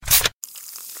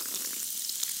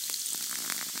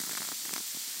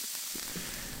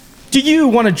Do you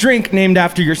want a drink named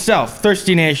after yourself,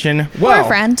 Thirsty Nation? Or a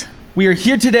friend. We are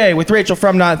here today with Rachel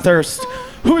from Not Thirst,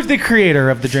 who is the creator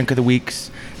of the Drink of the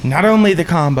Weeks. Not only the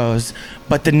combos,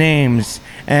 but the names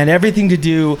and everything to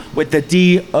do with the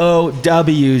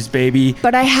DOWs, baby.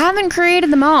 But I haven't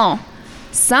created them all.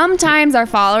 Sometimes our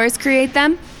followers create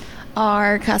them,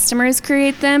 our customers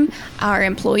create them, our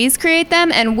employees create them,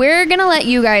 and we're going to let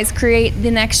you guys create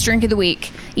the next Drink of the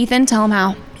Week. Ethan, tell them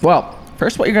how. Well,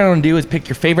 first what you're going to do is pick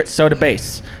your favorite soda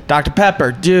base. Dr.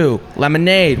 Pepper, Dew,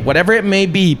 lemonade, whatever it may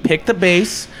be. Pick the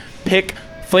base, pick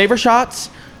flavor shots,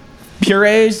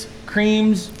 purees,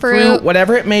 creams, fruit,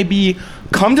 whatever it may be.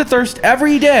 Come to Thirst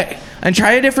every day and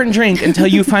try a different drink until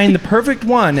you find the perfect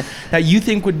one that you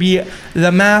think would be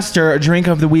the master drink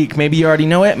of the week. Maybe you already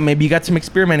know it, maybe you got some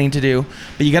experimenting to do,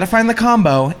 but you got to find the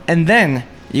combo and then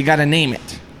you got to name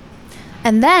it.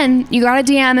 And then you got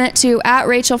to DM it to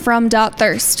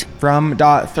 @RachelFrom.Thirst.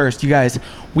 From.Thirst. You guys,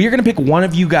 we are going to pick one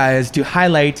of you guys to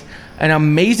highlight an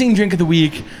amazing drink of the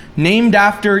week named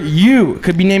after you. It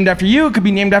could be named after you. It could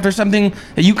be named after something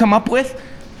that you come up with.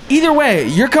 Either way,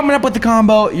 you're coming up with the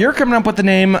combo. You're coming up with the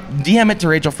name. DM it to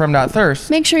Rachel from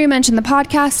Thirst. Make sure you mention the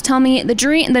podcast. Tell me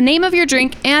the name of your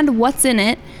drink and what's in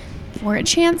it for a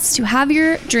chance to have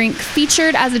your drink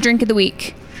featured as a drink of the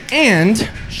week. And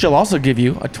she'll also give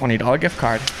you a $20 gift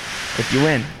card if you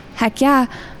win. Heck yeah.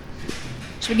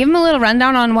 Should we give them a little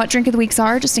rundown on what drink of the weeks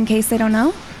are, just in case they don't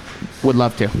know? Would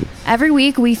love to. Every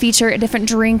week we feature a different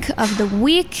drink of the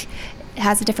week. It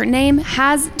has a different name,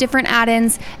 has different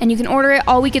add-ins, and you can order it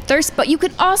all week at Thirst, but you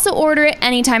could also order it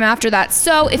anytime after that.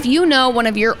 So if you know one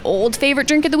of your old favorite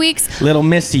drink of the weeks, Little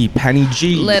Missy, Penny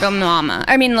G. Little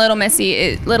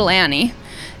Missy, Little Annie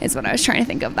is what I was trying to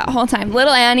think of that whole time.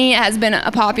 Little Annie has been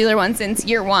a popular one since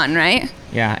year one, right?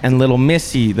 Yeah, and Little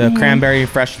Missy, the cranberry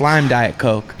fresh lime Diet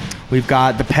Coke. We've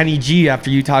got the Penny G after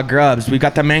Utah Grubs. We've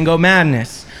got the Mango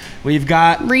Madness. We've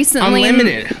got recently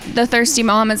Unlimited. The Thirsty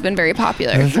Mom has been very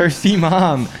popular. The Thirsty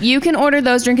Mom. You can order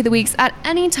those drink of the weeks at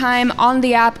any time on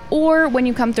the app or when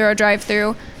you come through our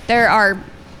drive-thru. There are,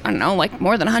 I don't know, like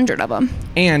more than 100 of them.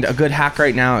 And a good hack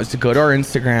right now is to go to our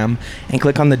Instagram and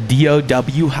click on the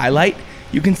DOW highlight.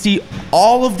 You can see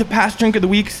all of the past drink of the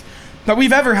weeks that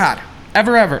we've ever had.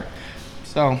 Ever.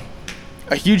 So,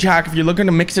 a huge hack if you're looking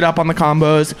to mix it up on the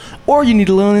combos or you need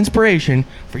a little inspiration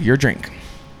for your drink.